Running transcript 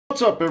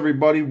What's up,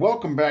 everybody?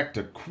 Welcome back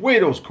to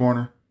Quato's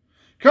Corner,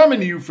 coming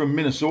to you from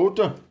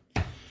Minnesota.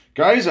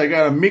 Guys, I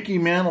got a Mickey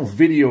Mantle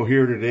video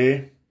here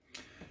today.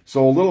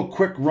 So a little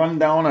quick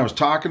rundown. I was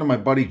talking to my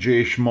buddy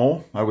Jay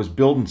Schmo. I was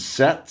building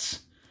sets.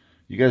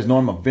 You guys know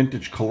I'm a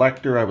vintage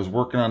collector. I was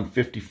working on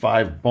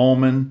 55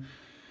 Bowman.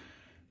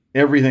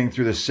 Everything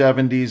through the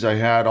 70s I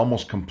had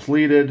almost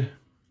completed.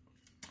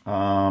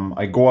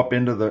 I go up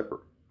into the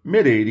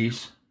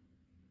mid-80s.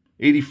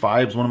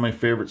 85 is one of my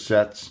favorite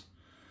sets.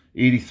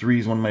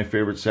 83 is one of my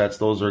favorite sets.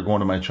 Those are going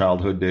to my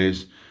childhood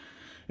days.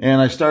 And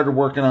I started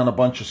working on a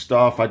bunch of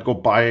stuff. I'd go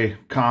buy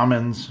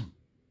commons,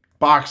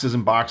 boxes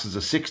and boxes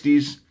of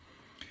 60s.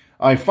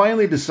 I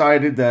finally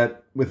decided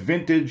that with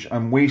vintage,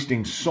 I'm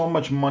wasting so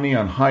much money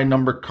on high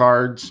number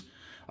cards.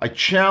 I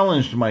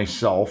challenged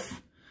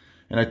myself,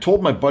 and I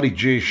told my buddy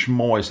Jay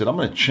Schmo, I said, I'm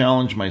going to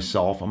challenge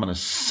myself. I'm going to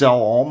sell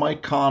all my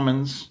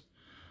commons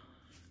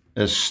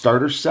as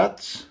starter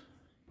sets,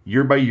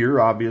 year by year,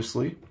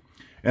 obviously.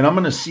 And I'm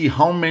going to see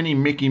how many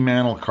Mickey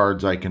Mantle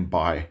cards I can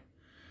buy.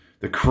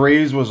 The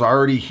craze was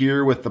already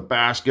here with the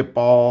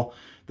basketball,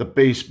 the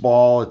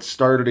baseball. It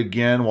started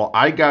again. Well,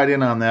 I got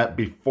in on that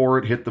before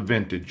it hit the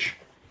vintage.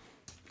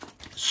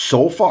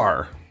 So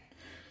far,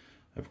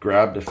 I've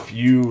grabbed a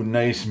few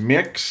nice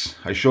mix.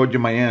 I showed you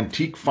my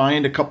antique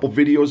find a couple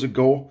videos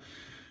ago.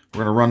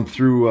 We're going to run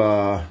through,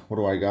 what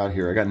do I got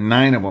here? I got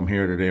 9 of them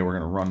here today we're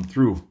going to run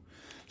through.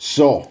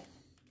 So,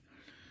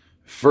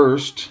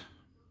 first,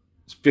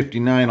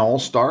 59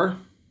 All-Star.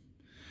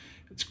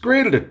 It's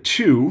graded a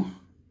 2.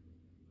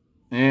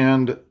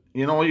 And,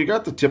 you know, you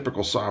got the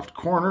typical soft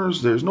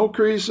corners. There's no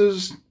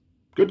creases.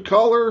 Good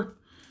color. I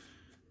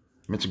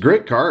mean, it's a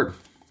great card.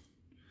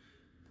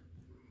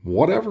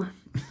 Whatever.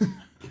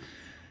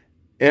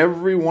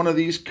 Every one of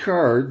these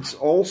cards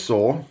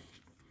also,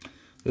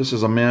 this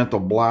is a Mantle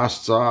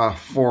Blasts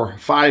for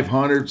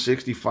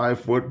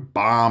 565-foot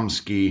bomb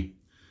ski.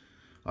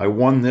 I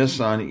won this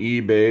on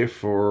eBay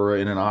for,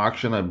 in an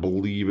auction, I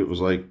believe it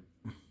was like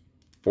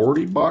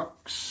 40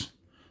 bucks.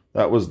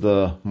 That was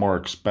the more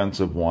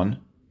expensive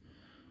one.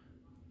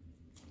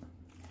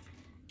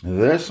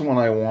 This one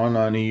I won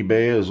on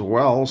eBay as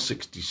well,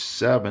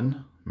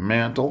 67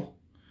 Mantle.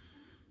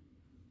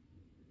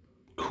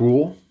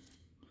 Cool.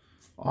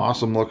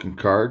 Awesome looking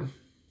card.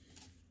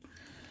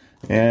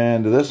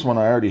 And this one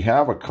I already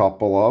have a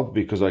couple of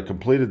because I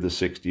completed the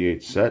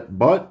 68 set,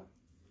 but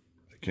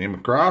came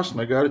across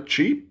and I got it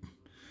cheap.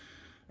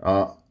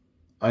 I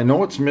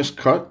know it's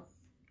miscut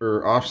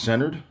or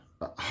off-centered.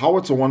 How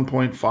it's a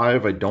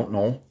 1.5, I don't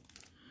know.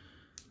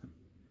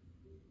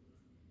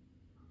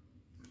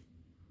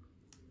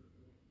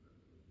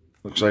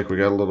 Looks like we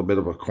got a little bit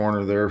of a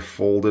corner there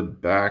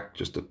folded back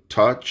just a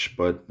touch,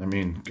 but I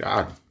mean,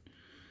 God,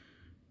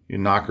 you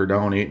knock her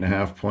down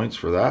 8.5 points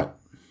for that.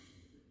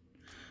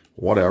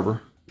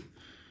 Whatever.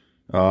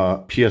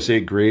 PSA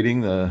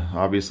grading,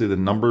 obviously the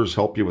numbers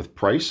help you with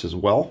price as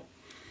well.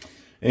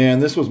 And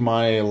this was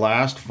my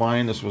last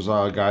find. This was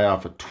a guy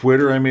off of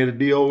Twitter I made a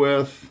deal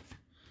with.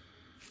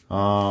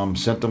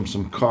 Sent him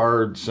some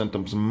cards, sent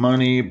him some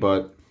money,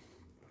 but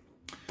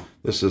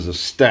this is a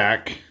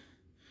stack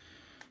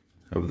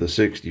of the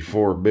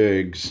 64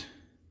 bigs.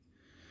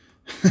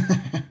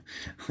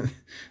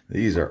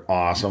 These are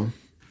awesome.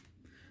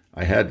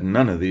 I had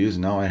none of these.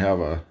 Now I have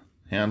a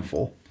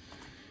handful.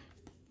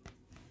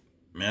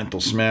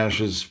 Mantle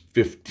Smashes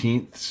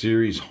 15th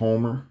Series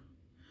Homer.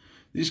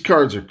 These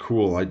cards are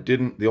cool.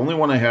 The only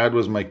one I had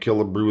was my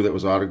Killebrew that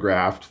was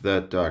autographed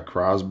that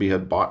Crosby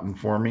had bought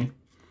for me.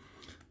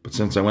 But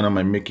since I went on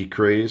my Mickey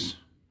craze,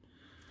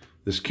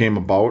 this came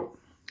about.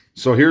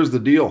 So here's the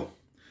deal.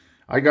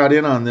 I got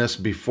in on this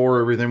before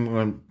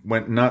everything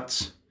went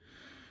nuts.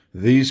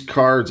 These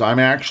cards, I'm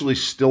actually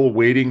still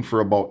waiting for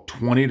about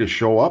 20 to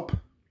show up.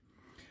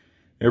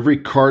 Every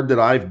card that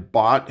I've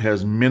bought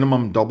has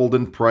minimum doubled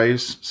in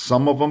price.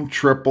 Some of them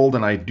tripled,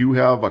 and I do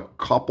have a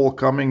couple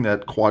coming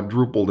that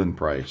quadrupled in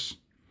price.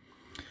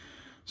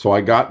 So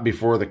I got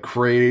before the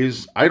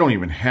craze. I don't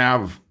even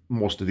have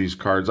most of these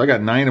cards. I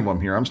got 9 of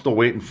them here. I'm still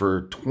waiting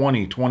for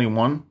 20,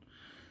 21.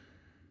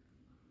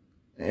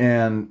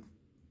 And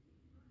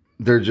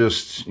they're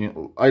just, you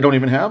know, I don't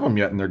even have them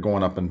yet, and they're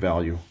going up in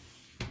value.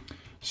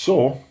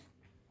 So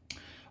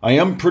I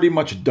am pretty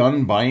much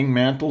done buying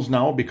mantles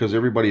now because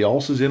everybody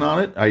else is in on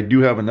it. I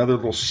do have another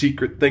little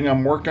secret thing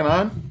I'm working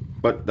on,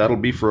 but that'll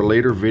be for a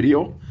later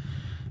video.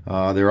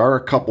 There are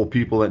a couple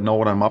people that know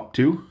what I'm up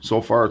to. So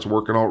far, it's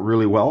working out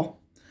really well.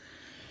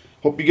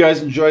 Hope you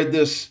guys enjoyed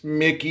this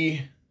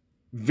Mickey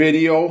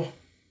video.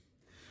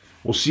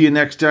 We'll see you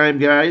next time,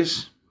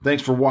 guys.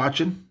 Thanks for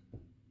watching.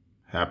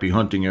 Happy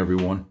hunting,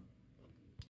 everyone.